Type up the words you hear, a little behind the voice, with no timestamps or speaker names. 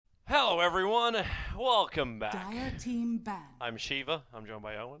Hello, everyone. Welcome back. Dire team ban. I'm Shiva. I'm joined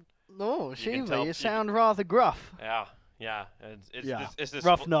by Owen. No, can Shiva, tell- you sound rather gruff. Yeah. It's Yeah. this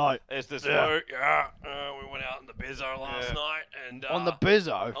Rough night. It's this Yeah. flu. Yeah. We went out in the bizzo last night and On the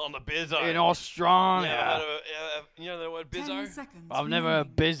bizzo. on the bizzo In Australia. Yeah, you know the word 10 bizzo? seconds. I've never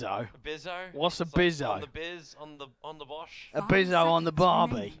heard bizzo. Bizzo. What's a It's like bizzo? on the biz, on the bosh. A 5 bizzo on the seconds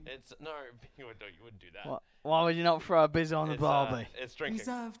Barbie. remaining. It's no, you wouldn't do that. What? Why would you not throw a bizzo on the It's, Barbie? It's drinking.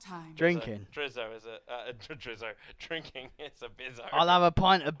 Reserve time. Drinking. Trizzo is it? Trizzo. Drinking. It's a bizzo. I'll have a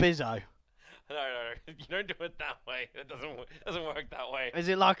pint of bizzo. No. You don't do it that way. It doesn't work that way. Is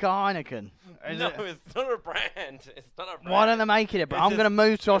it like a Heineken? No, it's not a brand. It's not a brand. Why don't they make it? It's I'm going to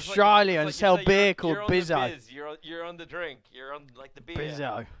move to it's like- Australia it's and like you sell say beer you're called on the bizzo. biz, You're on the drink. You're on like the beer.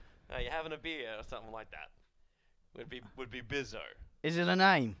 Bizzo. You're having a beer or something like that. Would be bizzo. Is it a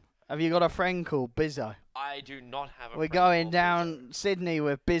name? Have you got a friend called Bizzo? I do not have a. We're friend going called down Sydney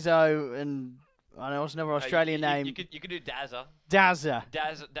with Bizzo and I know what's another Bizzo. Australian name. You could do Dazza. Dazza.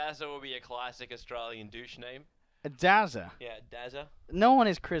 Dazza would be a classic Australian douche name. A Dazza. Yeah, Dazza. No one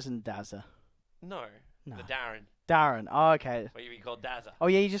is christened Dazza. No. No. The Darren. Darren. Oh, okay. What you be called Dazza. Oh,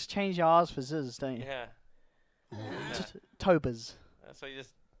 yeah, you just change your R's for Z's, don't you? Yeah. Tobas. So you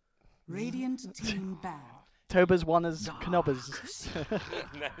just. Radiant team ban. Tobas, one as Knobbers.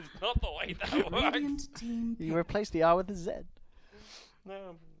 That's not the way that works. Radiant team You pick. replace the R with a Z.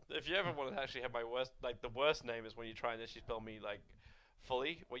 No. If you ever want to actually have my worst, like the worst name is when you try and actually spell me like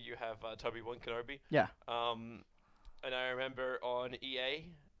fully, where you have Toby One Kenobi. Yeah. And I remember on EA,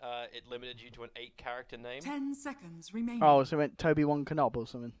 it limited you to an 8-character name. 10 seconds remaining. Oh, so it went Toby One Knob or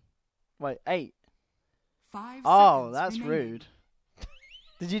something. Wait, 8. 5 Oh, seconds that's remaining. rude.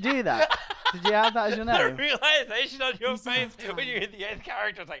 Did you do that? Did you have that as your The name? realization on your Reserve face when you hit the 8th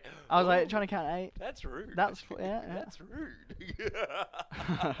character, it's like. I was like "Ooh, trying to count 8. That's rude. That's yeah. That's rude.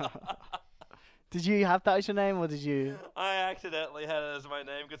 Did you have that as your name or did you? I accidentally had it as my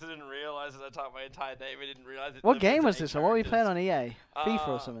name because I didn't realize as I typed my entire name. I didn't realize it. What limited game to was 8 this one? What were we playing characters. on EA? FIFA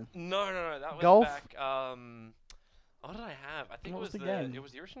or something? No. That was Golf? back. What did I have? I think What it was was the game? It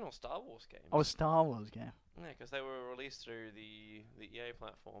was the original Star Wars game. Oh, a Star Wars game. Yeah, because they were released through the EA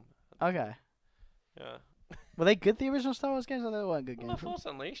platform. Okay. Yeah. Were they good, the original Star Wars games, or they weren't good Well, games? the Force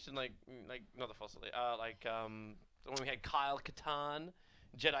Unleashed and like not the Force Unleashed. When we had Kyle Katarn,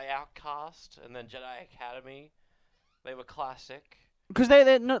 Jedi Outcast, and then Jedi Academy, they were classic. Because they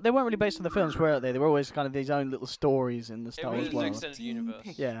weren't really based on the films, were they? They were always kind of these own little stories in the Star It Wars was an world. extended Team universe.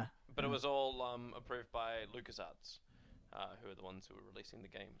 pick. Yeah. But it was all approved by LucasArts, who are the ones who were releasing the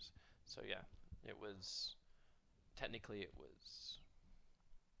games. So yeah, it was technically it was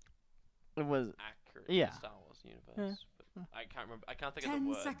It was. accurate to Yeah. the Star Wars universe. But I can't remember. I can't think of 10 the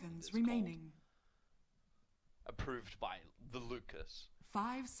word. seconds it's called. remaining. Approved by the Lucas.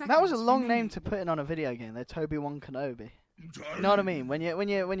 5 seconds. That was a long name remaining. to put in on a video game. They're Toby One Kenobi. You know what I mean? When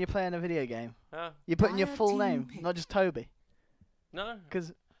you're playing a video game, Huh? you're putting your Dire full team name, pick. not just Toby. No.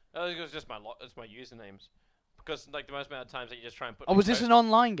 Because It was just it's my usernames. Because like the most amount of times that you just try and put. was this an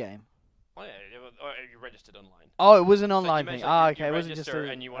online game? Oh yeah, you registered online. Oh, it was an So you online thing. mentioned Ah, you okay. It wasn't just register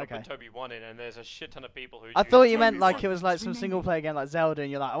a. and you want to Okay. put Toby One in, and there's a shit ton of people who. I choose thought you Toby meant like One. it was like some Remaining. single player game like Zelda, and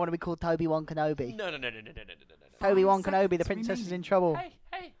you're like, I want to be called Toby One Kenobi. No. Toby 5 One Kenobi, the seconds princess is in remaining. trouble.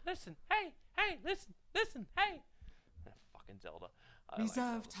 Hey, listen. Hey, listen. Hey. That fucking Zelda. I like Reserve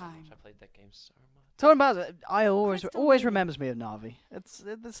Zelda so time. much. I played that game so much. Talking about it, I always Crystal always Lake. remembers me of Navi. It's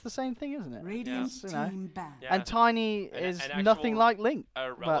the same thing, isn't it? Radiant you know. team ban. Yeah. And Tiny An- is an nothing actual- like Link.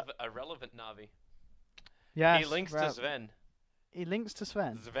 A relevant Navi. Yes, He links to right. Sven. He links to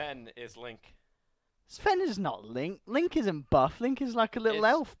Sven. Sven is Link. Sven is not Link. Link isn't buff. Link is like a little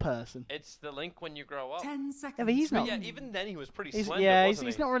It's- elf person. It's the Link when you grow up. 10 seconds. but he's But not- yeah, remaining. even then he was pretty He's, slender, yeah, wasn't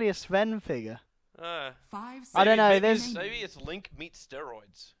he's he? not really a Sven figure. 5 I don't know, Maybe there's- maybe it's Link meets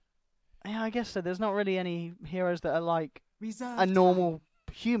steroids. Yeah, I guess so. There's not really any heroes that are like Reserve a time. normal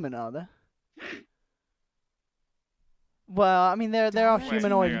human, are there? Well, I mean, there are Dire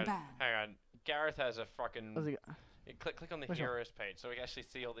humanoid. team ban. Hang on. Gareth has a fucking. What's he got? Click on the Which one? heroes page so we can actually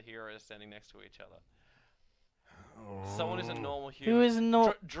see all the heroes standing next to each other. Someone is a normal human. Who is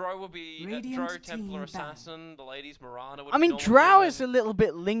not? Dro would be Radiant Dro, team Templar ban. Assassin. The ladies Mirana would I be mean, normal Drow human. is a little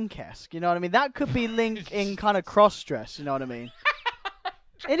bit Link-esque. You know what I mean? That could be Link in kind of cross-dress. You know what I mean?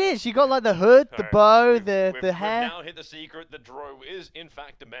 It is. You got like the hood, the Alright, bow, we've the hair. We've now hit the secret that Dro is in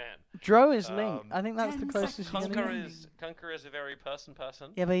fact a man. Dro is Link. I think that's 10 the closest you're seconds gonna Conquer get. remaining. Conquer is a very person.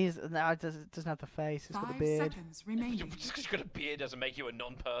 Yeah, but he's no, doesn't have the face. He's got the 5 beard. seconds remaining. Just 'cause you got a beard doesn't make you a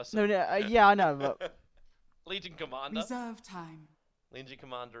non-person. No, yeah, I know, but Legion Commander. Reserve time. Legion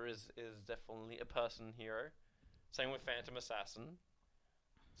Commander is definitely a person hero. Same with Phantom Assassin.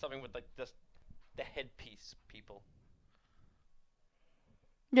 Something with like just the headpiece people.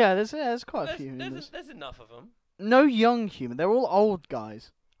 Yeah, there's quite a few. There's enough of them. No young human. They're all old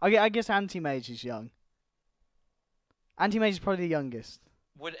guys. I guess Anti-Mage is young. Anti-Mage is probably the youngest.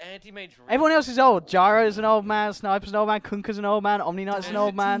 Would Anti-Mage... Everyone else is old. Gyro's an old man. Sniper's an old man. Kunka's an old man. Omni Knight's an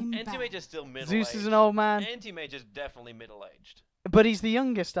old man. Anti-Mage is still middle-aged. Zeus is an old man. Anti-Mage is definitely middle-aged. But he's the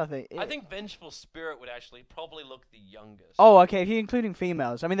youngest, I think. I think Vengeful Spirit would actually probably look the youngest. Oh, okay. If you're including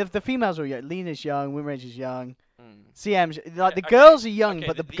females. I mean, the females are young. Lena's young. Windrange is young. CM's... Like, the girls are young,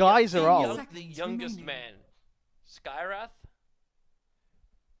 but the guys are old. The youngest man. Skyrath?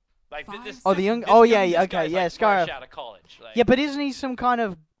 Like Oh, the young... Oh, yeah, okay. Yeah, like Skyrath. Out of college. Like, Yeah, but isn't he some kind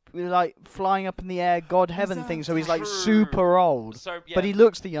of, like, flying up in the air, God heaven thing, so he's, like, super old? So, yeah, but he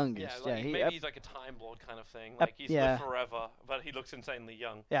looks the youngest. Yeah, like, maybe he's like a Time Lord kind of thing. Like, he's lived forever, but he looks insanely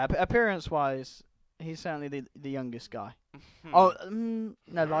young. Yeah, appearance-wise, he's certainly the youngest guy. Oh, no,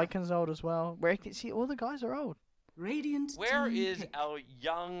 Lycan's old as well. See, all the guys are old. Radiant Where team is pick. our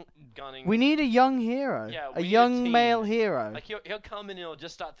young gunning... We need a young hero. Yeah, a we need a young team. male hero. Like, he'll come in and he'll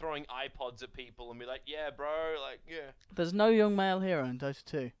just start throwing iPods at people and be like, yeah, bro, like, yeah. There's no young male hero in Dota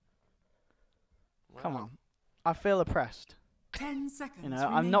 2. Wow. Come on. I feel oppressed. 10 seconds. You know,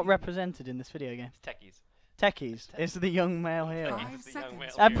 I'm not represented in this video game. It's techies. Techies is the young male hero. 5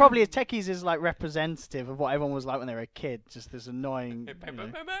 seconds. And probably Techies is like representative of what everyone was like when they were a kid. Just this annoying. Boom, boom,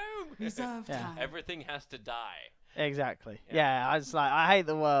 boom, boom. Reserve Yeah. time. Everything has to die. Exactly. Yeah. Yeah, I was like, I hate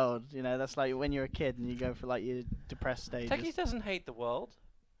the world. You know, that's like when you're a kid and you go for like your depressed stages. Techies doesn't hate the world.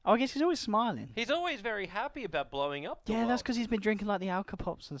 Oh, I guess he's always smiling. He's always very happy about blowing up the Yeah, world. that's because he's been drinking like the Alka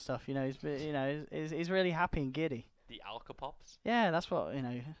Pops and stuff. You know, he's really happy and giddy. The Alka-Pops? Yeah, that's what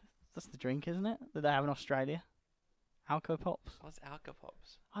that's the drink, isn't it? That they have in Australia. Alka Pops. What's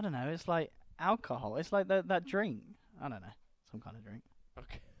Alka-Pops? I don't know. It's like alcohol. It's like that drink. I don't know. Some kind of drink.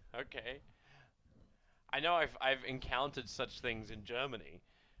 Okay. I know I've encountered such things in Germany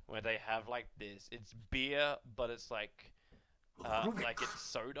where they have like this. It's beer, but it's like it's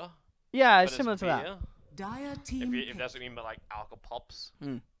soda. Yeah, but it's similar to that. beer. Dire team If that's what you mean by like Alka-Pops.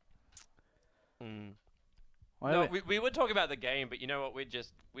 Well, No, we would talk about the game, but you know what?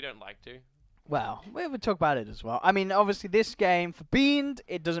 We don't like to. well, we would talk about it as well. I mean, obviously, this game for Beaned,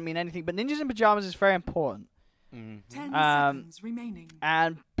 it doesn't mean anything, but Ninjas in Pyjamas is very important. 10 seconds remaining.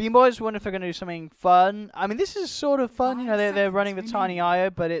 And BeanBoys wonder if they're going to do something fun. I mean, this is sort of fun. You know, 5 they're running the seconds tiny IO,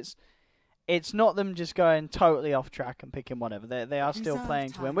 but it's not them just going totally off track and picking whatever. They are still Reserve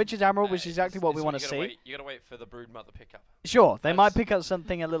playing to win, time. which is admirable, which is exactly what we want to see. You gotta wait for the Broodmother pickup. Sure, they might That's- pick up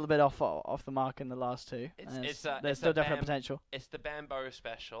something a little bit off the mark in the last two. It's There's still definite potential. It's the Bambo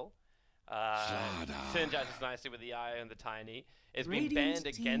special. Synergizes nicely with the Eye and the Tiny. It's been Radiant banned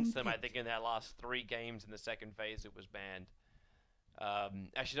against team them, I pick. think, in their last 3 games. In the second phase, it was banned.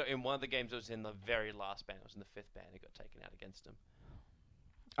 Actually, no, in one of the games, it was in the very last ban. It was in the 5th ban. It got taken out against them.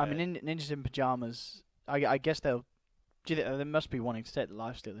 I mean, Ninjas in Pyjamas, I guess they'll... They must be wanting to take the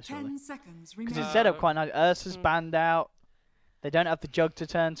lifesteal this, surely. 10 seconds Because remaining. it's set up quite nice. Ursa's banned out. They don't have the jug to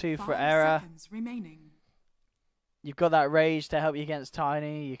turn to for 5 error. seconds remaining. You've got that rage to help you against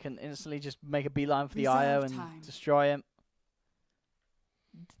Tiny. You can instantly just make a beeline for the IO Reserve and time. destroy him.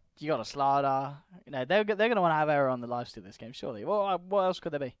 You got a Slardar. You know, they're going to want to have error on the lifesteal this game, surely. What else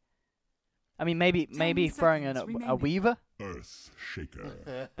could there be? I mean, maybe 10 throwing seconds a remaining. Weaver. Earth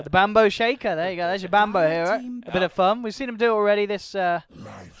Shaker. But the Bambo Shaker, there you go. There's your Bambo Dire hero. team A bit of fun. We've seen him do it already this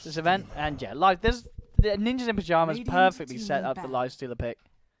event, and yeah, like there's the Ninjas in Pyjamas Radiant perfectly team set up the back. lifestealer pick.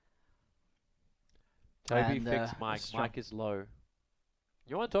 Toby, And, fix this mic. is strong. Mic is low.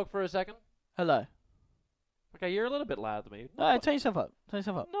 You want to talk for a second? Hello. Okay, you're a little bit louder than me. Turn yourself up. Turn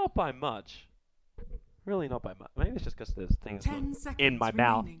yourself up. Not by much. Really not by much. Maybe it's just because there's things 10 seconds in my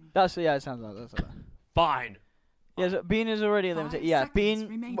mouth. remaining. It sounds like that. Fine. Yeah, so Bean is already 5 limited. Yeah, seconds Bean.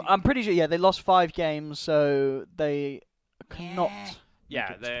 remaining. I'm pretty sure. Yeah, they lost 5 games, so they cannot. Yeah,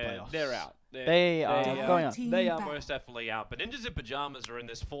 make it to playoffs. they're out. They are going on. They are back. most definitely out. But Ninjas in Pyjamas are in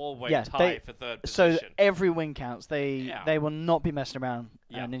this 4-way Yeah, tie for 3rd So position. every win counts. They will not be messing around.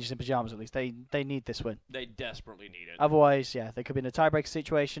 Yeah. Ninjas in Pyjamas, at least. They need this win. They desperately need it. Otherwise, yeah, they could be in a tiebreaker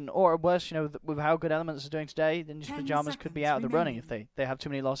situation, or worse, you know, with how good Elements are doing today, Ninjas in 10 Pyjamas could be seconds out of the running remaining. if they have too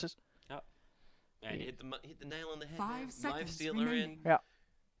many losses. And hit the nail on the head. 5 there. seconds Lifestealer in. remaining. Yeah.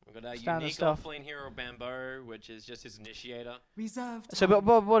 We've got our Standard unique stuff. offlane hero Bambo, which is just his initiator. Reserve time. So, but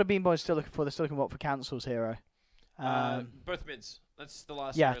what are BeanBoys still looking for? They're still looking what for Council's hero? Both mids. That's the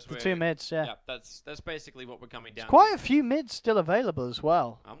last. Yeah, heroes the we're- 2 mids. Yeah, that's basically what we're coming down. quite to. a few mids still available as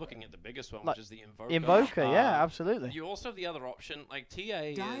well. I'm looking at the biggest one, Like, which is the Invoker. Invoker, yeah, absolutely. You also have the other option, like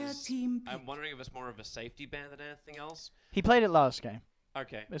TA Dire is. team I'm pick. wondering if it's more of a safety ban than anything else. He played it last game.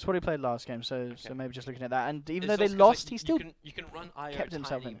 Okay. It's what he played last game, so maybe just looking at that. And even It's though they also 'cause, lost, like, he still you can run IO kept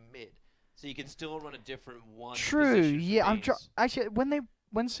himself Tiny in. mid, so you can still run a different one. True. position for Yeah, Beans. actually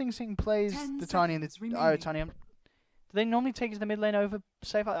when Sing Sing plays 10 the Tiny and the seconds IO remaining. Tiny, do they normally take the mid lane over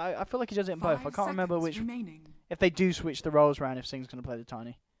safe? I feel like he does it in both. I 5 can't remember seconds which. remaining. If they do switch the roles around, if Sing's going to play the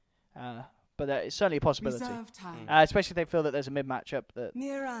Tiny, but it's certainly a possibility. Reserve time. Especially if they feel that there's a mid matchup that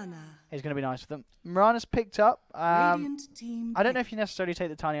Mirana. is going to be nice for them. Mirana's picked up. Radiant team. I don't know if you necessarily take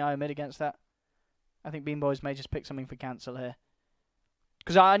the Tiny IO mid against that. I think BeanBoys may just pick something for cancel here.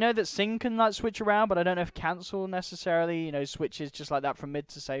 Because I know that Sing can like switch around, but I don't know if cancel necessarily, switches just like that from mid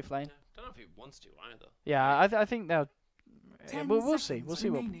to safe lane. Yeah, don't know if he wants to either. Yeah, I think they'll. 10 We'll see. We'll seconds see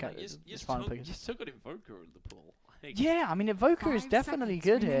what remaining. his final pick You is. still got Invoker in the pool. Like, Yeah, I mean, Evoker is 5 definitely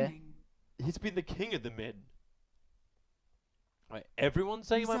seconds good here. remaining. he's been the king of the mid. Wait, everyone's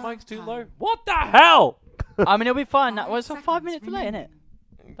saying my Reserve mic's too time. low? What the hell? I mean, it'll be fine. Well, it's a 5 seconds minute delay, isn't it?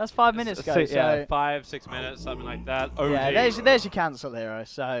 remaining. That's 5 minutes ago. So, So, yeah, 5-6 minutes, something like that. OG. yeah, there's your cancel hero.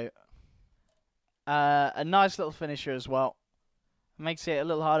 So, a nice little finisher as well. Makes it a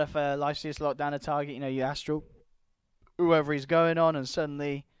little harder for Lifesteal to lock down a target. You Astral, whoever he's going on, and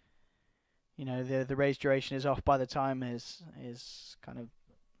suddenly, the rage duration is off by the time his kind of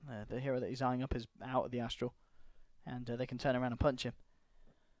the hero that he's eyeing up is out of the Astral, and they can turn around and punch him.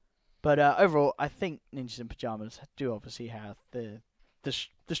 But overall, I think Ninjas in Pyjamas do obviously have the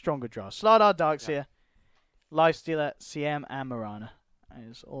stronger draw. Slardar, Darkseer, Lifestealer, CM, and Mirana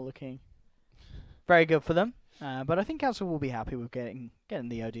is all looking very good for them. But I think Council will be happy with getting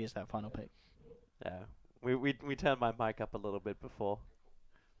the OD as that final pick. Yeah, we turned my mic up a little bit before,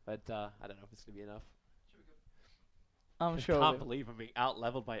 but I don't know if it's gonna be enough. I'm I sure. can't believe I'm being out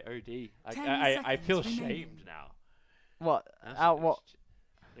leveled by OD. 10 I feel seconds remaining. shamed now. What? That's Out just- what?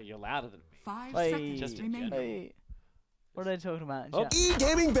 You're louder than me. 5 Hey. seconds Just in remaining. general. Hey, what are they talking about? in Oh. chat?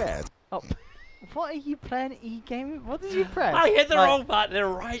 E-gaming bet. Oh, what are you playing? E-gaming? What did you press? I hit the Like, wrong button. They're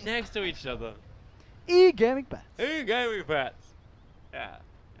right next to each other. E-gaming bet. Who gave me bets? Yeah.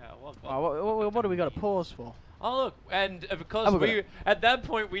 Yeah. What do we got to pause for? Oh look, and because Oh, we're we at that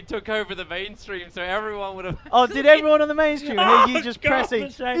point we took over the mainstream, so everyone would have. Oh, did everyone on the mainstream Oh, hear you just God, pressing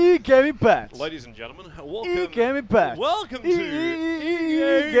for shame. E-gaming bet? Ladies and gentlemen, welcome. E-gaming bet. Welcome to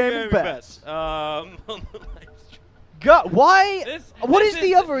E-gaming bet. on the live stream. God, why? This, What this is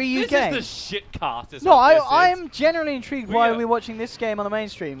the other EU this game? This is the shit cast. Is No, what this I is. am generally intrigued We why are- we're watching this game on the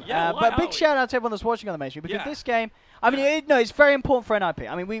mainstream. Yeah, why but are big we? shout out to everyone that's watching on the mainstream because Yeah. this game, I mean, it's very important for NIP.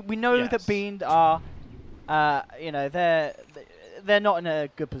 I mean, we know that Yes. Bean are, they're not in a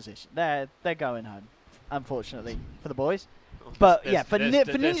good position. They're going home, unfortunately for the boys. But yeah, for Ninjas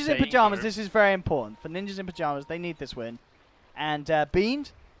in saying Pyjamas, so. this is very important. For Ninjas in Pyjamas, they need this win, and Bean,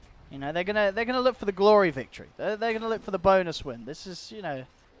 they're gonna look for the glory victory. They're gonna look for the bonus win. This is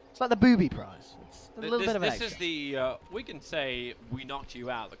it's like the booby prize. It's a little bit of an This extra. is the we can say we knocked you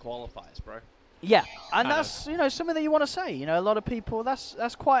out the qualifiers, bro. Yeah, and Kind that's something that you want to say. A lot of people that's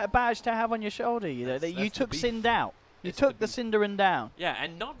quite a badge to have on your shoulder. That you That's the took beef. Sind out. You It's took the the beef. Cinderin down. Yeah,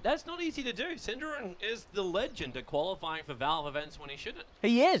 and that's not easy to do. Cinderin is the legend at qualifying for Valve events when he shouldn't.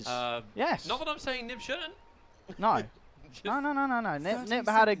 He is. Uh, Yes. Not that I'm saying Nib shouldn't. No. Just- No. 30 Nip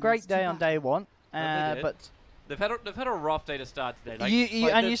had a great seconds day to on battle. day one. they did. But They've had a rough day to start today.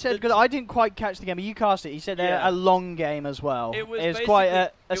 Like, you said good. I didn't quite catch the game, but you cast it. You said Yeah. a long game as well. It was quite basically- a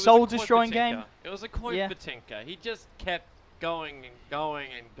it was soul-destroying coin game. It was a coin Yeah. for Tinker. He just kept going and going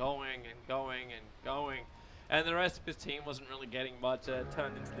and going and going and going, and the rest of his team wasn't really getting much. It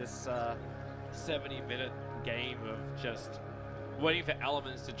turned into this 70-minute game of just waiting for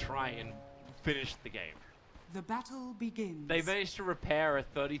elements to try and finish the game. The battle begins. They managed to repair a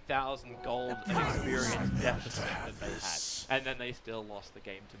 30,000 gold and experience deficit that they had, and then they still lost the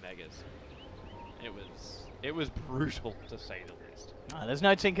game to Megas. It was brutal to say the least. There's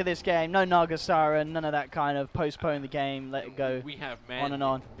no Tinker this game. No Nagasara. None of that kind of postpone the game, let it go. We have on and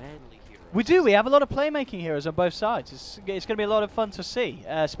on. manly heroes. We do. We have a lot of playmaking heroes on both sides. It's going to be a lot of fun to see,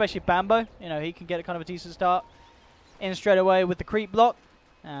 especially Bambo. He can get a kind of a decent start in straight away with the creep block,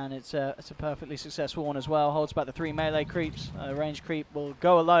 and it's a perfectly successful one as well. Holds back the 3 melee creeps. Range creep will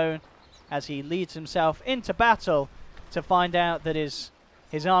go alone as he leads himself into battle to find out that his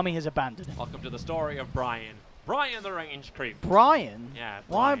army has abandoned him. Welcome to the story of Brian. Brian the range creep. Brian? Yeah,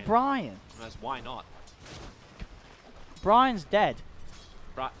 Why Brian? Brian? That's why not. Brian's dead.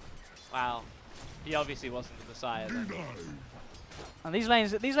 Well, he obviously wasn't the Messiah then. And these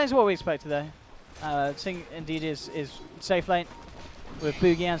lanes are what we expected though. Sing indeed is safe lane with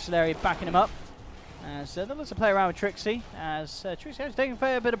Boogie Ancillary backing him up. So they'll also play around with Trixie, as Trixie has taken a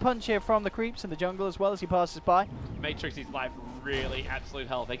fair bit of punch here from the creeps in the jungle as well as he passes by. Make Trixie's life really absolute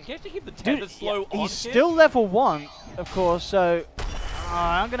hell. They can actually keep the tether slow on he's him. still level 1, of course, so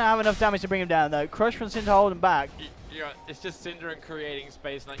I'm going to have enough damage to bring him down, though. Crush from Sin to hold him back. It's just Syndra creating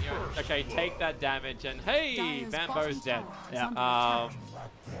space. Like, okay, take that damage, and hey, BeanBoys dead. Yeah.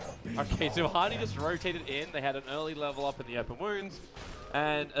 Okay, so Hardy just rotated in. They had an early level up in the open wounds,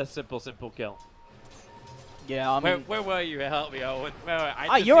 and a simple kill. Yeah, I mean, where were you? Help me, Owen.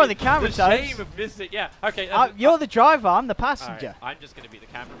 You're on the camera, the Toads. shame of missing. Yeah, okay. you're the driver, I'm the passenger. Right, I'm just going to be the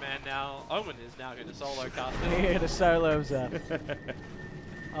cameraman now. Owen is now going to solo cast Here the solos up.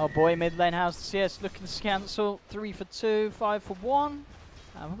 Oh boy, mid lane house the CS looking to cancel. 3 for 2, 5 for 1.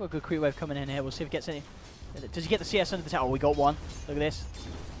 We've got a good creep wave coming in here. We'll see if he gets any. Does he get the CS under the tower? Oh, we got one. Look at this.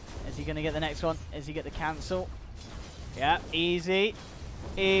 Is he going to get the next one? Is he get the cancel? Yeah, easy.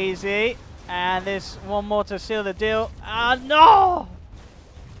 Easy. And there's one more to seal the deal. Ah, no!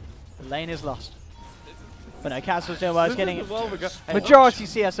 The lane is lost. But no, Cancel's doing well. He's getting majority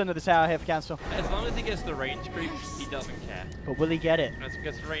CS under the tower here for Cancel. As long as he gets the range creep, he doesn't care. But will he get it?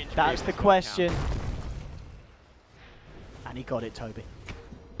 That's the question. And he got it, Toby.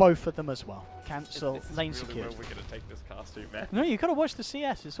 Both of them as well. Cancel, this lane really secured. where we're going to take this cast to, man. No, you got to watch the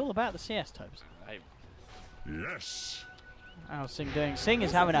CS. It's all about the CS, Tobes. Yes. How's Sing doing? Sing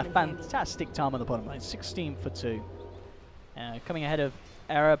is having a fantastic time on the bottom lane. 16 for 2. Coming ahead of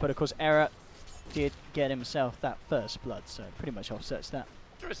Era, but of course Era did get himself that first blood, so pretty much offsets that.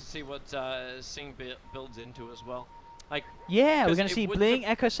 Interesting to see what Sing builds into as well. Like, yeah, we're going to see Bling,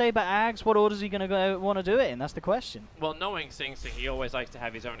 Echo Saber, Ags. What order is he going to want to do it in? That's the question. Well, knowing Sing, he always likes to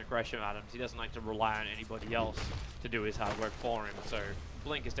have his own aggression items. He doesn't like to rely on anybody else to do his hard work for him. So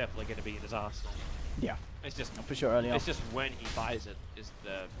Blink is definitely going to be in his arsenal. Yeah, it's just for sure early on. It's just when he buys it is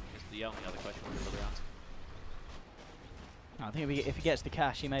the only other question we really answer. I think if he gets the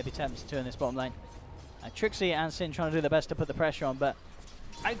cash, he may be tempted to in this bottom lane. Trixie and Sin trying to do their best to put the pressure on, but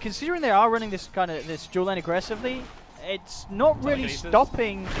considering they are running this this dual lane aggressively, it's not really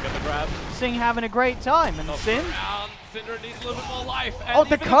stopping Sing having a great time. And Sin, Cinder needs a little bit more life. And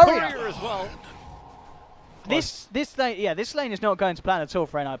the courier as well. This lane, this lane is not going to plan at all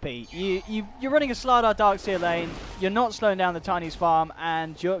for NIP. You're running a Slardar Darkseer lane. You're not slowing down the Tiny's farm,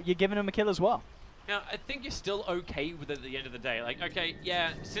 and you're giving him a kill as well. Now, I think you're still okay with it at the end of the day. Like, okay,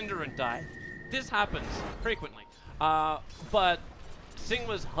 yeah, Cinderin died. This happens frequently. But Sing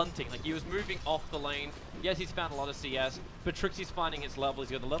was hunting. Like, he was moving off the lane. Yes, he's found a lot of CS, but Trixie's finding his level.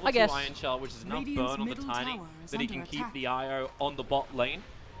 He's got the level 2 Iron Shell, which is enough burn on the Tiny that he can keep the IO on the bot lane,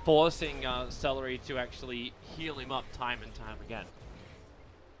 forcing Celery to actually heal him up time and time again.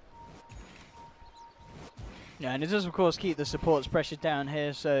 Yeah, and it does, of course, keep the supports pressured down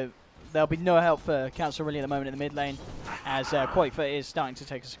here, so there'll be no help for Council really at the moment in the mid lane, as Qualifier is starting to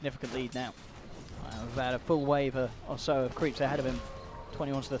take a significant lead now. We've had a full wave or so of creeps ahead of him,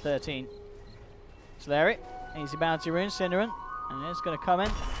 21 to the 13. Solari, easy bounty rune, Cinderin, and it's going to come in,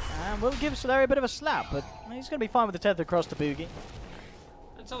 and we'll give Solari a bit of a slap, but he's going to be fine with the tether across the Boogie.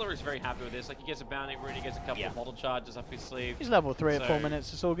 And Celery's very happy with this. Like, he gets a bounty rune, he gets a couple of bottle charges up his sleeve. He's level 3 at 4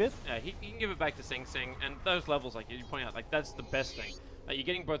 minutes, it's all good. Yeah, he can give it back to Sing Sing, and those levels, like you point out, like that's the best thing. You're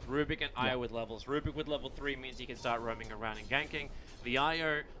getting both Rubik and Io with levels. Rubik with level 3 means he can start roaming around and ganking. The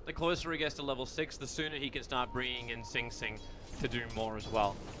Io, the closer he gets to level 6, the sooner he can start bringing in Sing Sing to do more as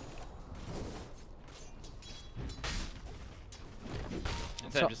well.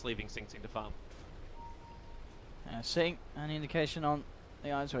 Instead of just leaving Sing Sing to farm. Sing, any indication on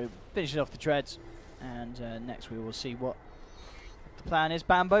the Ions? We finish off the treads, and next we will see what the plan is.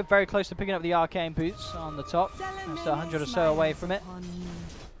 Bambo very close to picking up the arcane boots on the top. Just 100 or so away from it.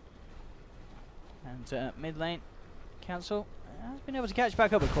 And mid lane, Cancel has been able to catch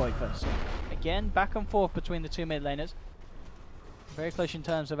back up with Koi first. Again, back and forth between the two mid laners. Very close in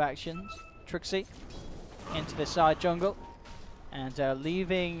terms of actions. Trixie into the side jungle. And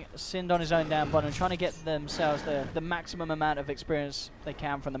leaving Sind on his own down bottom, trying to get themselves the maximum amount of experience they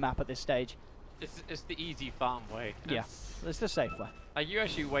can from the map at this stage. It's the easy farm way. Yeah, it's the safe way. You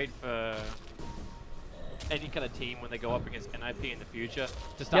actually wait for any kind of team when they go up against NIP in the future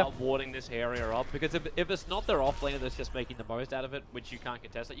to start warding this area up, because if it's not their off laner that's just making the most out of it, which you can't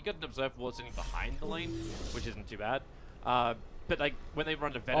contest, like, you got an observe ward sitting behind the lane, which isn't too bad. But like when they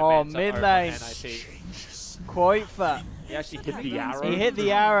run to Venom mid lane, quite fat. He actually hit the arrow. He hit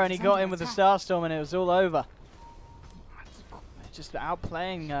the arrow and he got in with the Starstorm, and it was all over. Just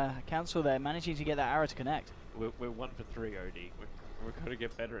outplaying Council there, managing to get that arrow to connect. We're 1 for 3, OD. We're going to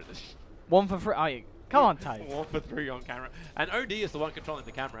get better at this. 1 for 3. Oh, you, come on, Ty. 1 for 3 on camera. And OD is the one controlling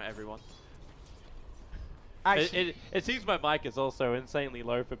the camera, everyone. Actually, It seems my mic is also insanely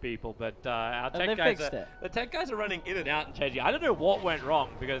low for people, but our tech they guys fixed it. the tech guys are running in and out and changing. I don't know what went wrong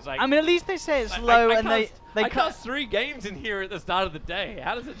because like I mean, at least they say it's I- low, I and they I cut. cast 3 games in here at the start of the day.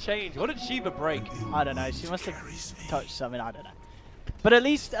 How does it change? What did Shiva break? I don't know. She must have touched something. I don't know. But at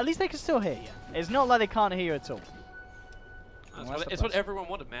least they can still hear you. It's not like they can't hear you at all. It's what everyone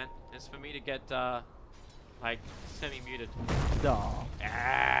wanted, man. It's for me to get like semi-muted. Oh,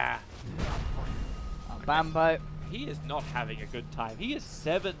 Ah. Bambo. He is not having a good time. He is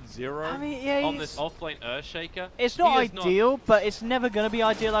 7-0 I mean, yeah, on he's- this offlane Earthshaker. It's not He is ideal, but it's never going to be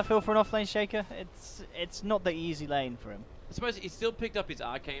ideal, I feel, for an offlane shaker. It's not the easy lane for him. I suppose he still picked up his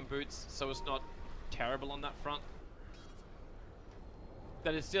arcane boots, so it's not terrible on that front.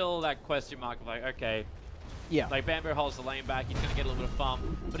 But it's still that question mark of like, okay, Yeah. like Bamboo holds the lane back, he's going to get a little bit of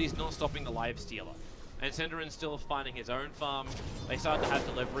farm, but he's not stopping the life stealer. And Cinderin's still finding his own farm. They start to have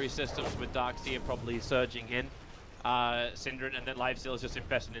delivery systems with Darkseer probably surging in. Cinderin and then Lifesteal's just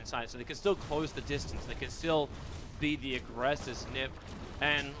invested inside, so they can still close the distance. They can still be the aggressor's nip,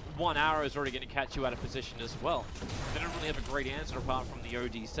 and 1 arrow is already going to catch you out of position as well. They don't really have a great answer apart from the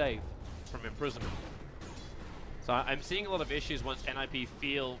OD save from imprisonment. So I'm seeing a lot of issues once NIP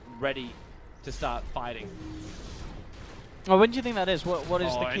feel ready to start fighting. Well, when do you think that is? What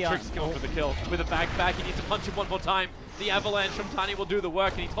is the and key? Trick's going for the kill. With a back, he needs to punch him one more time. The avalanche from Tiny will do the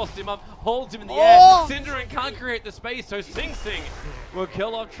work, and he tosses him up, holds him in the air. Cinderin can't create the space, so Sing Sing will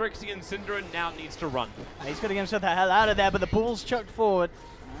kill off Trixie, and Cinderin now needs to run. He's got to get himself the hell out of there, but the ball's chucked forward.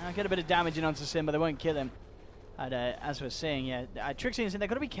 Get a bit of damage in onto Sim, but they won't kill him. And, as we're seeing, yeah, Trixie and Sim, they've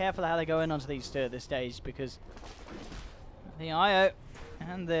got to be careful how they go in onto these two at this stage, because the IO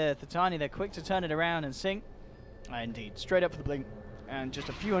and the Tiny, they're quick to turn it around, and Sing, indeed, straight up for the blink. And just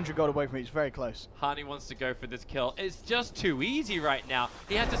a few hundred gold away from it. He's very close. Hani wants to go for this kill. It's just too easy right now.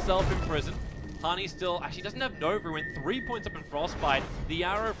 He has to self-imprison. Hani still actually doesn't have Nova. He went 3 points up in Frostbite. The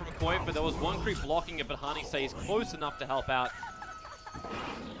arrow from Qualifier, there was one creep blocking it, but Hani stays close enough to help out.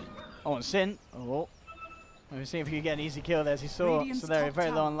 Oh, and Sin. Oh. We'll see if he can get an easy kill there, as he saw. Radiant's So they're top very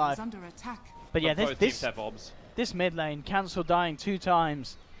low tower on life. is under attack. But yeah, both teams have obs. this mid lane, Cancel dying 2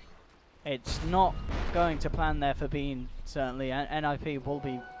 times. It's not going to plan there for Bean, certainly. And NIP will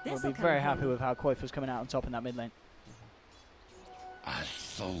be very happy with how Qualifiers coming out on top in that mid lane. A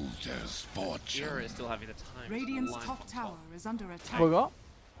soldier's fortune. Jira is still having the time. Radiant's line top on tower is under attack. What we got?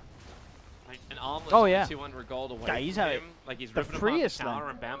 Like, an armless Oh, yeah. 200 gold away Yeah, he's from having him. Like he's the ripping apart the freest tower, lane.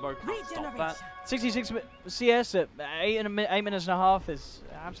 and Bambo can't stop that. 66 CS at 8 minutes and a half is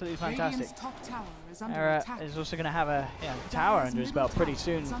absolutely fantastic. Radiant's top tower is under Era attack. is also going to have a tower under his belt pretty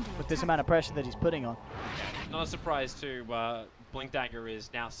soon with this amount of pressure that he's putting on. Not a surprise too. Blink Dagger is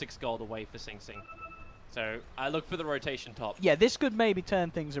now 6 gold away for Sing Sing. So I look for the rotation top. Yeah, this could maybe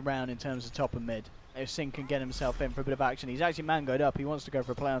turn things around in terms of top and mid. If Sing can get himself in for a bit of action. He's actually mangoed up. He wants to go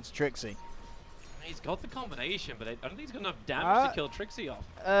for a play onto Trixie. He's got the combination, but I don't think he's got enough damage to kill Trixie off.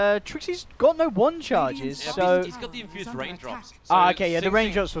 Trixie's got no one charges, Yeah, so... he's got the infused raindrops. okay, yeah, the Sing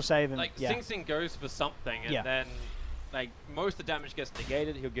raindrops will save him. Like Yeah. Sing Sing goes for something, and Yeah. then like most of the damage gets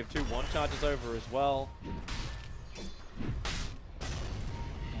negated. He'll give 2 1 charges over as well.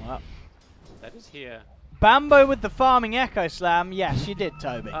 Well, That is here. Bambo with the farming Echo Slam. Yes, you did,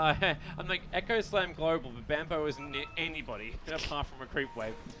 Toby. I'm like Echo Slam Global, but Bambo isn't anybody apart from a creep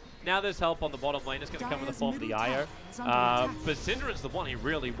wave. Now there's help on the bottom lane. It's going to come in the form of the IO. But Cinderin's the one he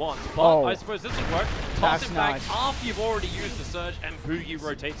really wants. But I suppose this will work. Toss it back after you've already used the surge, and Boogie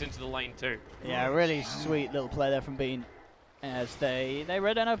rotates into the lane too. Yeah, really sweet little play there from Bean. As they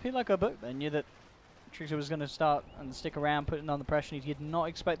read NOP like a book. They knew that Trixie was going to start and stick around, putting on the pressure. He did not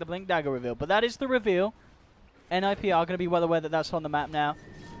expect the Blink Dagger reveal. But that is the reveal. NIP are going to be well aware that that's on the map now.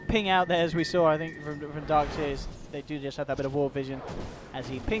 Ping out there, as we saw, I think, from Darkseer. They do just have that bit of war vision as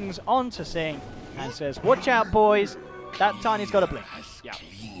he pings on to Sing and says, "Watch out, boys. That Tiny's got a blink." Yeah.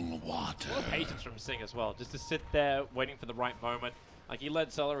 Clean water. A lot of patience from Sing as well, just to sit there waiting for the right moment. Like he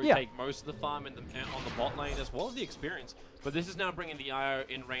let Celery take most of the farm on the bot lane as well as the experience. But this is now bringing the IO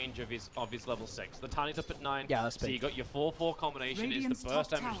in range of his level 6. The Tiny's up at 9. Yeah, that's so big. you got your 4-4 combination. Radiant's Is the burst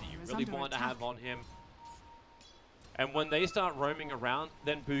top damage tower that you is really under want to attack. have on him. And when they start roaming around,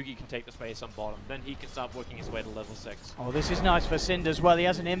 then Boogie can take the space on bottom. Then he can start working his way to level 6. Oh, this is nice for Cinder as well. He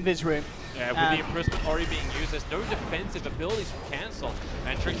has an invis room. Yeah, with the imprisonment already being used, there's no defensive abilities from Cancel.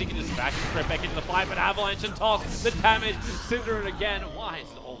 And Trixie can just back and back into the fight, but Avalanche and Toss, the damage, Cinderin again. Why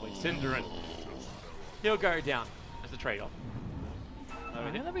is it always Cinderin? He'll go down as a trade-off. Yeah,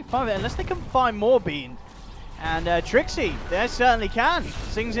 that'd be fun, unless they can find more Bean. And Trixie, they certainly can.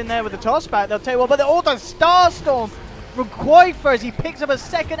 Sing's in there with the toss back. They'll tell you what, but the Starstorm from Qualifier as he picks up a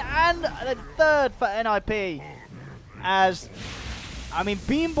second and a third for NIP. As, I mean,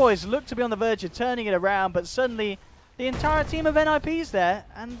 BeanBoys look to be on the verge of turning it around, but suddenly the entire team of NIP's there,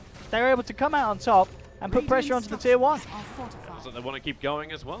 and they're able to come out on top and put pressure onto the tier 1. So they want to keep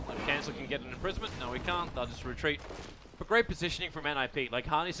going as well. Like Cancel can get an imprisonment. No, he can't. They'll just retreat. But great positioning from NIP. Like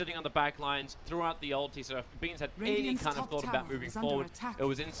Harney sitting on the back lines throughout the ulti. So if Beans had any kind of thought about moving forward, it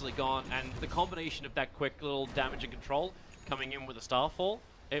was instantly gone. And the combination of that quick little damage and control coming in with a Starfall,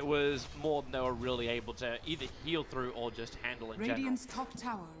 it was more than they were really able to either heal through or just handle in Radiant's top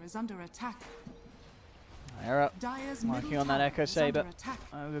tower is under attack. They're up, Dire's marking middle on that tower Echo is under Saber. attack.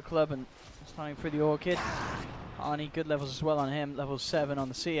 Good club and starting through the Orchid. Arnie, good levels as well on him, level 7 on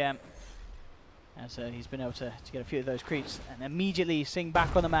the CM. As he's been able to get a few of those creeps and immediately Sing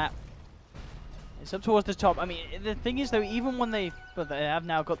back on the map. It's up towards the top. I mean, the thing is though, even when they have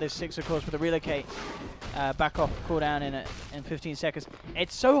now got this 6 of course with the relocate back off cooldown in 15 seconds,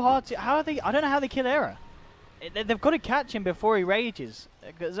 it's so hard to, I don't know how they kill Era. They've got to catch him before he rages,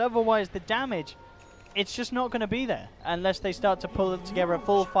 because otherwise the damage, it's just not going to be there unless they start to pull together a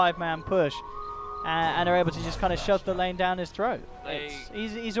full 5-man push and are able to just kind of shove the lane down his throat.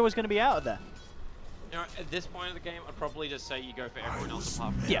 He's always going to be out of there. You know, at this point of the game, I'd probably just say you go for everyone else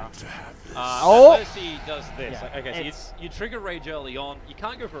apart from Yeah. Unless he does this. Yeah. Like, okay, so you trigger Rage early on. You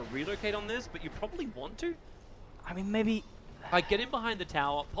can't go for a relocate on this, but you probably want to. I mean, maybe... Like, get in behind the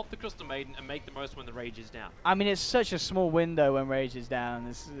tower, pop the Crystal Maiden, and make the most when the Rage is down. I mean, it's such a small window when Rage is down.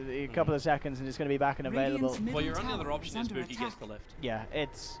 It's a couple of seconds and it's going to be back and available. Well, your only other option is Spooky gets the lift. Yeah,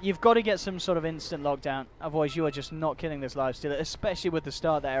 you've got to get some sort of instant lockdown. Otherwise, you are just not killing this lifestealer, especially with the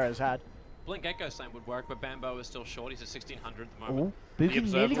start that Era's had. Blink Echo Slam would work, but Bambo is still short. He's at 1600 at the moment. Ooh,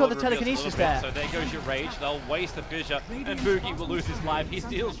 Boogie nearly got the telekinesis there. So there goes your Rage. They'll waste the fissure, and Boogie will lose his life. He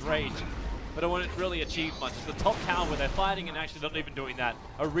steals Rage. But it won't really achieve much. It's the top tower where they're fighting and actually not even doing that.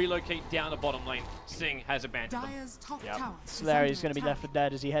 A relocate down the bottom lane. Sing has abandoned them. Yep. Solari's going to be left for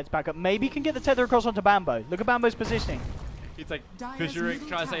dead as he heads back up. Maybe he can get the tether across onto Bambo. Look at Bambo's positioning. He's like, fissuring,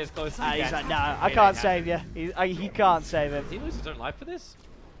 trying to stay as close as he can. He's like, no, I can't save you. He can't save him. Does he lose his own life for this?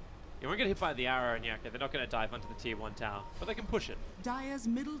 You won't get hit by the arrow, and yeah, okay, they're not going to dive onto the tier 1 tower, but they can push it. Dire's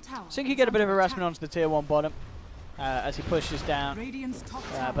middle tower. Sing can get a bit of harassment onto the tier 1 bottom as he pushes down.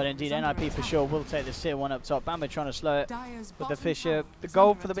 But indeed, NIP for sure will take this tier 1 up top. Bambo trying to slow it with the fissure. The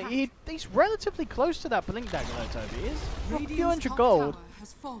gold for the bit. He's relatively close to that Blink Dagger though, Toby. He is a few hundred gold.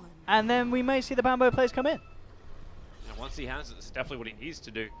 And then we may see the Bambo players come in. And once he has it, this is definitely what he needs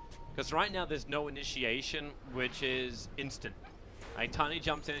to do. Because right now there's no initiation, which is instant. Like, Tiny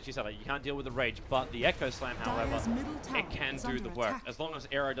jumps in and she said, like, you can't deal with the Rage, but the Echo Slam, however, it can do the work. As long as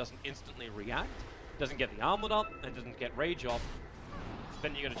Arrow doesn't instantly react, doesn't get the armlet up, and doesn't get Rage off,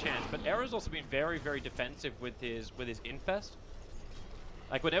 then you got a chance. But Arrow's also been very, very defensive with his Infest.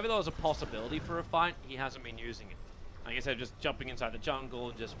 Like, whenever there was a possibility for a fight, he hasn't been using it. Like I said, just jumping inside the jungle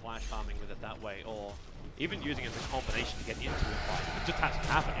and just flash farming with it that way, or even using it as a combination to get into a fight. It just hasn't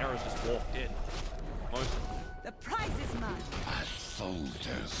happened. Arrow's just walked in. Most of them. The prize is mine. A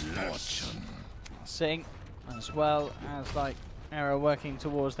soldier's fortune. Sing as well as like Arrow working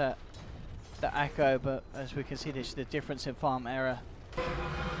towards the Echo, but as we can see, there's the difference in farm Error.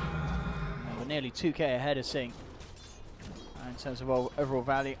 We're nearly 2k ahead of Sing in terms of overall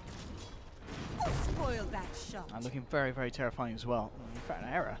value. Spoil that shot. And looking very, very terrifying as well. In fact,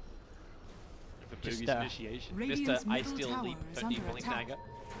 Error. For Boogie's initiation. Mr. Ice Steel Leap, 50 Blink Dagger.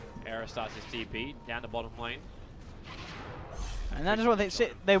 Arrow starts his TP down the bottom lane. And that is what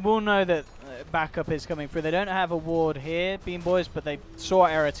they will know that backup is coming through. They don't have a ward here, BeanBoys, but they saw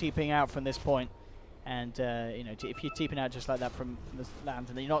Arrow TPing out from this point. And you know, if you're TPing out just like that from the land,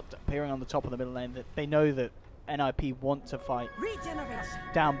 and you're not appearing on the top of the middle lane, that they know that NIP want to fight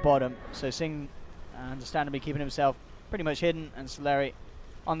down bottom. So Sing, understandably, keeping himself pretty much hidden, and Solari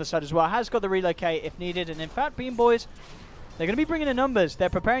on the side as well has got the relocate if needed. And in fact, BeanBoys, they're going to be bringing in numbers. They're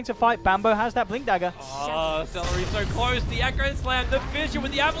preparing to fight. Bambo has that Blink Dagger. Oh, Celery so close. The Echo Slam, the Fissure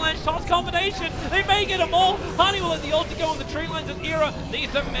with the Avalanche Toss combination. They may get them all. Honey will let the ulti go on the tree lines, and Era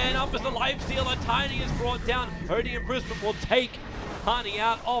needs to man up as the life stealer. Tiny is brought down. Odie and Brisbane will take Hani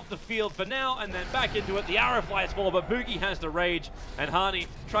out of the field for now, and then back into it. The arrow flies forward, but Boogie has the Rage, and Hani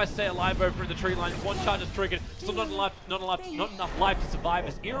tries to stay alive over in the tree lines. One charge is triggered. Still not enough life to survive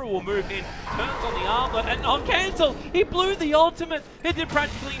as Era will move in, turns on the armlet, and on cancel. He blew the ultimate. It did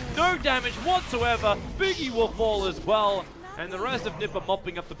practically no damage whatsoever. Boogie will fall as well. And the rest of Nipper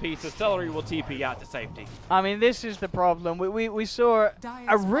mopping up the pieces. Celery will TP out to safety. I mean, this is the problem. We saw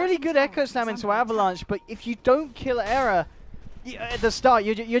a really good Echo Slam into Avalanche, but if you don't kill Era, at the start,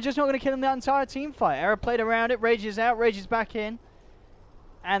 you're just not going to kill him that entire team fight. Era played around it, rages out, rages back in.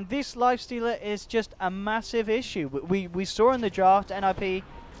 And this lifestealer is just a massive issue. We saw in the draft, NIP,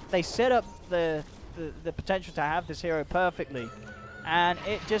 they set up the potential to have this hero perfectly. And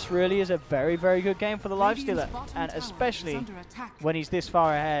it just really is a very, very good game for the lifestealer. And especially when he's this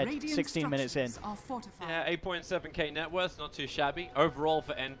far ahead, 16 minutes in. Yeah, 8.7k net worth, not too shabby. Overall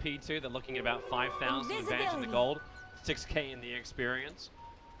for NP2, they're looking at about 5,000 advantage in the gold, 6k in the experience.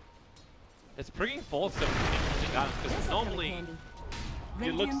 It's bringing forth some interesting items, because normally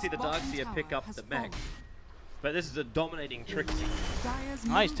you look to see the Darkseer pick up the mech, but this is a dominating Trixie.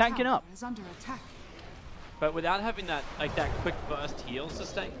 Nice, tanking up. But without having that that quick burst heal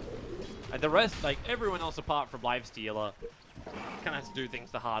sustain, and the rest, everyone else apart from Lifestealer, kind of has to do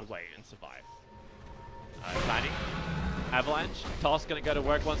things the hard way and survive. Tiny, Avalanche, Toss gonna go to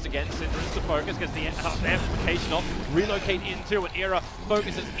work once again. Syndra's to focus, gets the amplification off, relocate into an Era,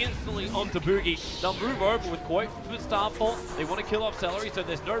 focuses instantly onto Boogie. They'll move over with Koi with Starfall. They want to kill off Celery, so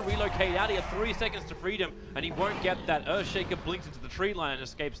there's no relocate out. He has 3 seconds to freedom, and he won't get that. Earthshaker blinks into the tree line and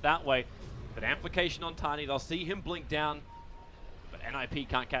escapes that way. But amplification on Tiny, they'll see him blink down, but NIP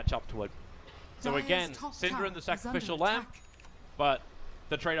can't catch up to it. So again, Syndra and the Sacrificial Lamb, but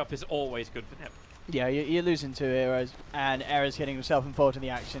the trade-off is always good for them. Yeah, you're losing 2 heroes, and Era's getting himself involved in the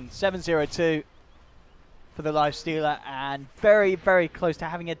action. 7-0-2 for the Lifestealer, and very, very close to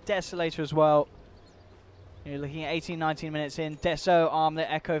having a Desolator as well. You're looking at 18-19 minutes in. Deso, Armlet,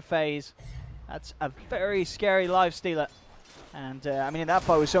 Echo Phase. That's a very scary Lifestealer. And, I mean, in that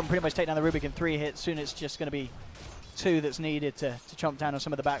fight, we saw him pretty much take down the Rubik in 3 hits. Soon it's just going to be 2 that's needed to chomp down on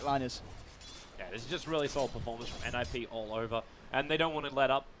some of the backliners. Yeah, this is just really solid performance from NIP all over. And they don't want to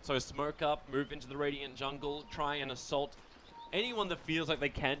let up, so smoke up, move into the Radiant jungle, try and assault anyone that feels like they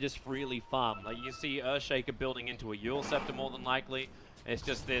can just freely farm. Like you see Earthshaker building into a Yule Scepter more than likely. It's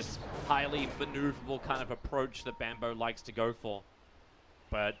just this highly maneuverable kind of approach that Bambo likes to go for.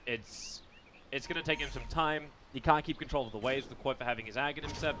 But it's going to take him some time. He can't keep control of the waves with Koi for having his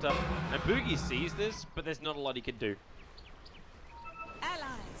Aghanim Scepter. And Boogie sees this, but there's not a lot he can do.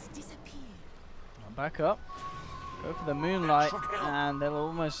 Allies disappear. Back up. Go for the Moonlight, and they'll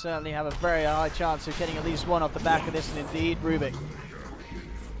almost certainly have a very high chance of getting at least 1 off the back of this, and indeed Rubik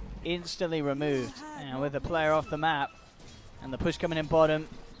instantly removed. And with the player off the map, and the push coming in bottom,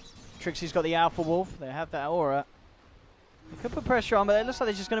 Trixie's got the Alpha Wolf, they have that aura. They could put pressure on, but it looks like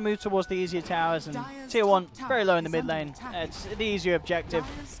they're just going to move towards the easier towers, and tier 1 very low in the mid lane. It's the easier objective.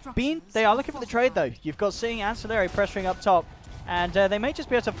 Bean, they are looking for the trade though. You've got Seeing Ancillary pressuring up top, and they may just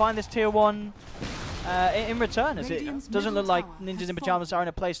be able to find this tier 1 in return, as it doesn't look like Ninjas in Pyjamas are in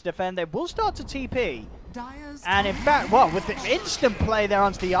a place to defend. They will start to TP, and in fact, well, with the instant play there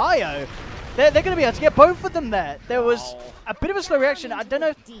onto the IO, they're going to be able to get both of them there. There was a bit of a slow reaction. I don't know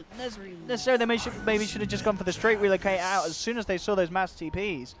if necessarily they maybe should have just gone for the straight relocate out as soon as they saw those mass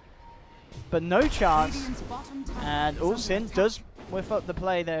TPs, but no chance. And Sin does whiff up the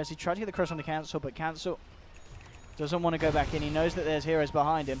play there as he tried to get the cross on the Cancel, but Cancel doesn't want to go back in. He knows that there's heroes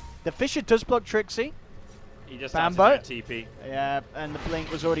behind him. The Fisher does block Trixie. He just Bambo. TP. Yeah, and the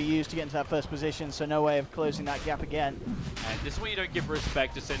blink was already used to get into that first position, so no way of closing that gap again. And this is where you don't give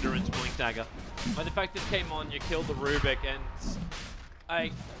respect to Cinderin's Blink Dagger. By the fact this came on, you killed the Rubik,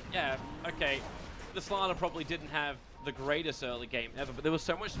 and yeah, okay, the Slaughter probably didn't have the greatest early game ever, but there was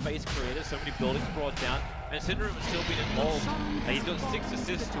so much space created, so many buildings brought down, and Cinderin was still being involved. And he's got 6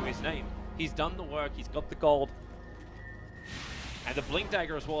 assists to his name. He's done the work, he's got the gold. And the Blink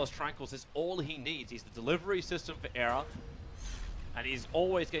Dagger as well as Tranquils is all he needs. He's the delivery system for Era, and he's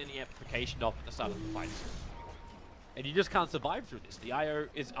always getting the amplification off at the start of the fights. And you just can't survive through this. The IO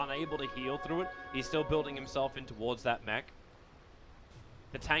is unable to heal through it. He's still building himself in towards that mech.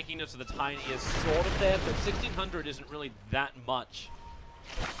 The tankiness of the Tiny is sort of there, but 1600 isn't really that much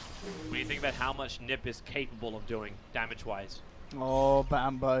when you think about how much Nip is capable of doing damage-wise. Oh,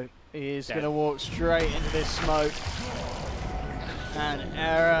 Bambo is going to walk straight into this smoke. And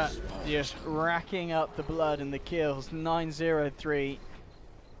Era just racking up the blood and the kills. 9-0-3.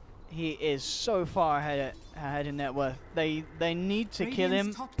 He is so far ahead in net worth. They need to kill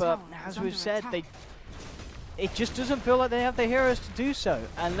him, but as we've said, it just doesn't feel like they have the heroes to do so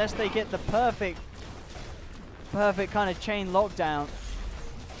unless they get the perfect kind of chain lockdown.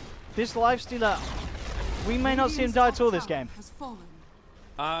 This Lifestealer, we may not see him die at all this game.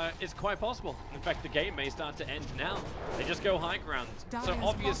 It's quite possible. In fact, the game may start to end now. They just go high ground. So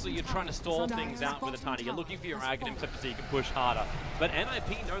obviously you're trying to stall things out with a Tiny. You're looking for your Aghanim Scepter so you can push harder. But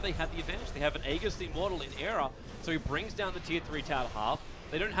NIP know they have the advantage. They have an Aegis the Immortal in Era, so he brings down the tier 3 tower to half.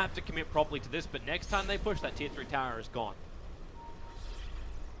 They don't have to commit properly to this, but next time they push, that tier 3 tower is gone.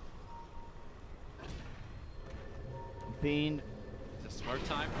 Bean. Is it smoke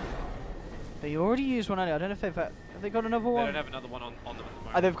time? They already used one earlier. I don't know if have they got another They one? don't have another one on them at the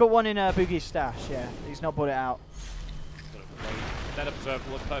moment. They've got one in Boogie's stash, yeah. He's not brought it out. Sort of wait. That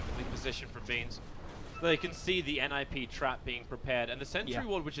observer looked perfectly positioned from Beans. They can see the NIP trap being prepared, and the sentry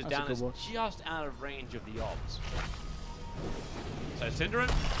ward, which is that's a down, good is one. just out of range of the obs. So Synderen,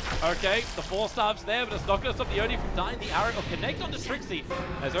 okay, the 4-star's there, but it's not going to stop the Odie from dying. The arrow will connect onto Trixie,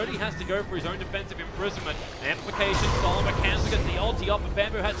 as Odie has to go for his own defensive imprisonment. An amplification, Solomon cancels the ulti off, but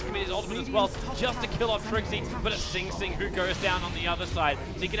Bamboo has to commit his ultimate as well, just to kill off Trixie, but it's Sing Sing who goes down on the other side.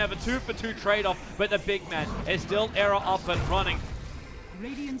 So you can have a 2-for-2 trade-off, but the big man is still Era up and running.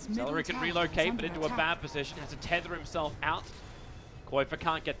 Celery can relocate, but into a bad position, has to tether himself out. Qualifier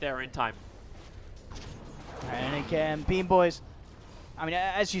can't get there in time. And again, BeanBoys, I mean,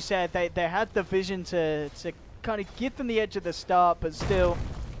 as you said, they had the vision to kind of give them the edge at the start, but still,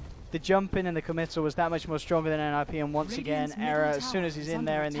 the jump in and the committal was that much more stronger than NIP, and once again, Era, as soon as he's in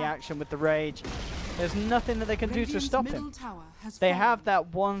there in the action with the rage, there's nothing that they can do to stop him. They have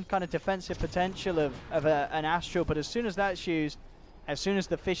that one kind of defensive potential of an Astral, but as soon as that's used, as soon as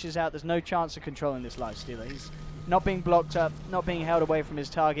the fish is out, there's no chance of controlling this Lifestealer. He's not being blocked up, not being held away from his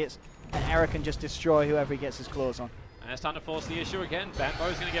targets, and Era can just destroy whoever he gets his claws on. And it's time to force the issue again.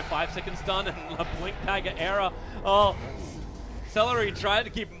 Bambo's going to get 5 seconds stun, and a blink tag at Era. Oh, Celery tried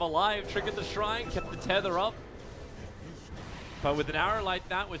to keep him alive, triggered the shrine, kept the tether up. But with an arrow like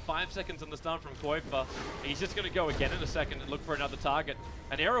that, with 5 seconds on the stun from Qualifier, he's just going to go again in a second and look for another target.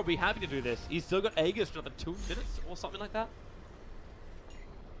 And Era will be happy to do this. He's still got Aegis for another 2 minutes or something like that.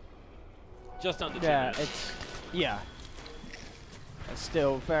 Just under 2 minutes. It's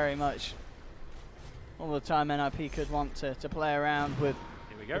still very much all the time NIP could want to play around with.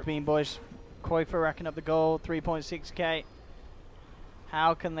 Here we go. The BeanBoys. Qualifier racking up the goal, 3.6k.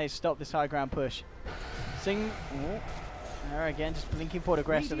 How can they stop this high ground push? Sing. There again, just blinking forward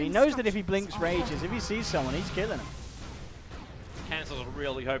aggressively. He knows that if he blinks rages, if he sees someone, he's killing him. Cancels are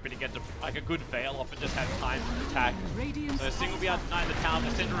really hoping to get to, like a good veil off and just have time to attack. So Sing will be able to deny the tower,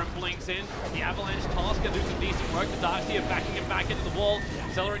 but Synderen blinks in. The Avalanche task can do some decent work. The Darkseer backing him back into the wall.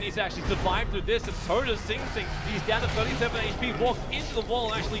 Celery needs to actually survive through this, and so does Sing Sing. He's down to 37 HP, walks into the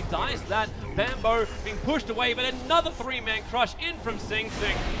wall and actually dies to that. Bambo being pushed away, but another 3-man crush in from Sing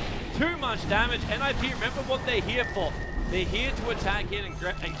Sing. Too much damage. NIP, remember what they're here for. They're here to attack in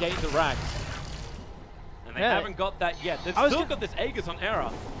and gain the racks. And they haven't got that yet. They've still got this Aegis on Era.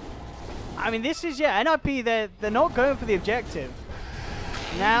 I mean, this is, NIP, they're not going for the objective.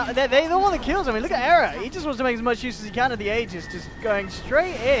 Now, they don't want the kills. I mean, look at Era. He just wants to make as much use as he can of the Aegis, just going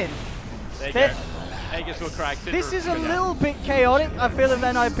straight in. There you go. Aegis will crack. This is a little bit chaotic, I feel, of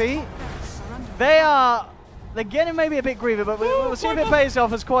NIP. They're getting maybe a bit greedy, but we'll see if it pays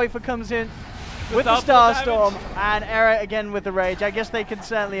off as Qualifier comes in with the Starstorm, and Era again with the Rage. I guess they can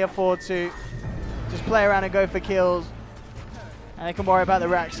certainly afford to just play around and go for kills, and they can worry about the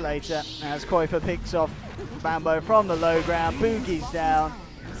racks later. As Qualifier picks off Bambo from the low ground, Boogie's down.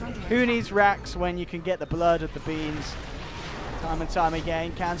 Who needs racks when you can get the blood of the beans? Time and time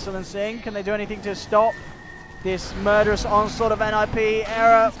again, Cancel and Sing. Can they do anything to stop this murderous onslaught of NIP?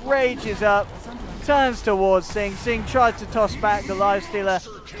 Era rages up, turns towards Sing. Sing tries to toss back the Lifestealer,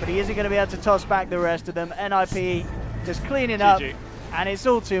 but he isn't going to be able to toss back the rest of them. NIP just cleaning up, and it's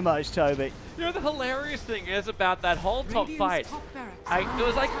all too much, Toby. You know, the hilarious thing is about that whole top fight, it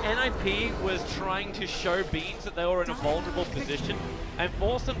was like NIP was trying to show Beans that they were in a vulnerable position and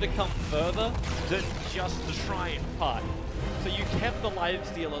force them to come further than just the shrine part. So you kept the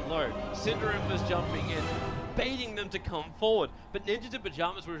Lifestealer low. Synderen was jumping in, baiting them to come forward. But Ninjas in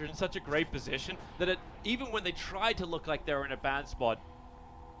Pyjamas were in such a great position that even when they tried to look like they were in a bad spot,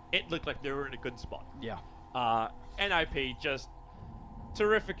 it looked like they were in a good spot. Yeah. NIP just...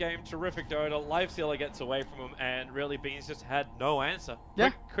 terrific game, terrific Dota. Lifestealer gets away from him, and really Beans just had no answer.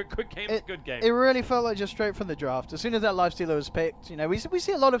 Yeah. Quick game, good game. It really felt like just straight from the draft. As soon as that Lifestealer was picked, you know, we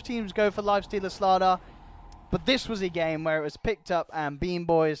see a lot of teams go for Lifestealer Slardar, but this was a game where it was picked up, and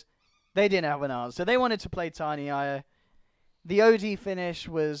BeanBoys, they didn't have an answer. They wanted to play Tiny IO. The OD finish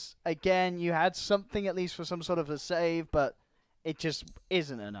was, again, you had something at least for some sort of a save, but it just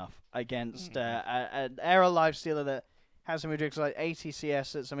isn't enough against an Era Lifestealer that has some ridiculous like 80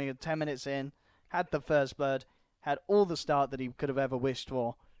 CS at something 10 minutes in, had the first blood, had all the start that he could have ever wished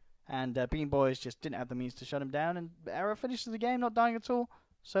for, and BeanBoys just didn't have the means to shut him down, and Era finishes the game not dying at all.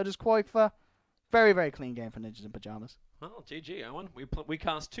 So does Qualifier. Very, very clean game for Ninjas in Pyjamas. Well, GG, Owen. We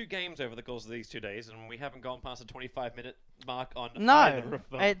cast 2 games over the course of these 2 days, and we haven't gone past the 25-minute mark on either of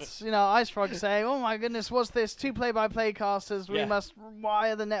them. It's, you know, IceFrog saying, oh my goodness, what's this? 2 play-by-play casters. We must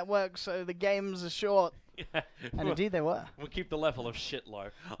wire the network so the games are short. Yeah. And indeed they were. We'll keep the level of shit low.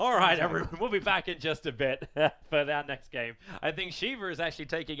 All right, everyone. We'll be back in just a bit for our next game. I think Shiva is actually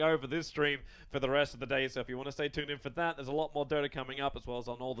taking over this stream for the rest of the day. So if you want to stay tuned in for that, there's a lot more Dota coming up as well as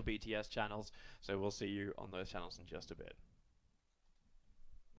on all the BTS channels. So we'll see you on those channels in just a bit.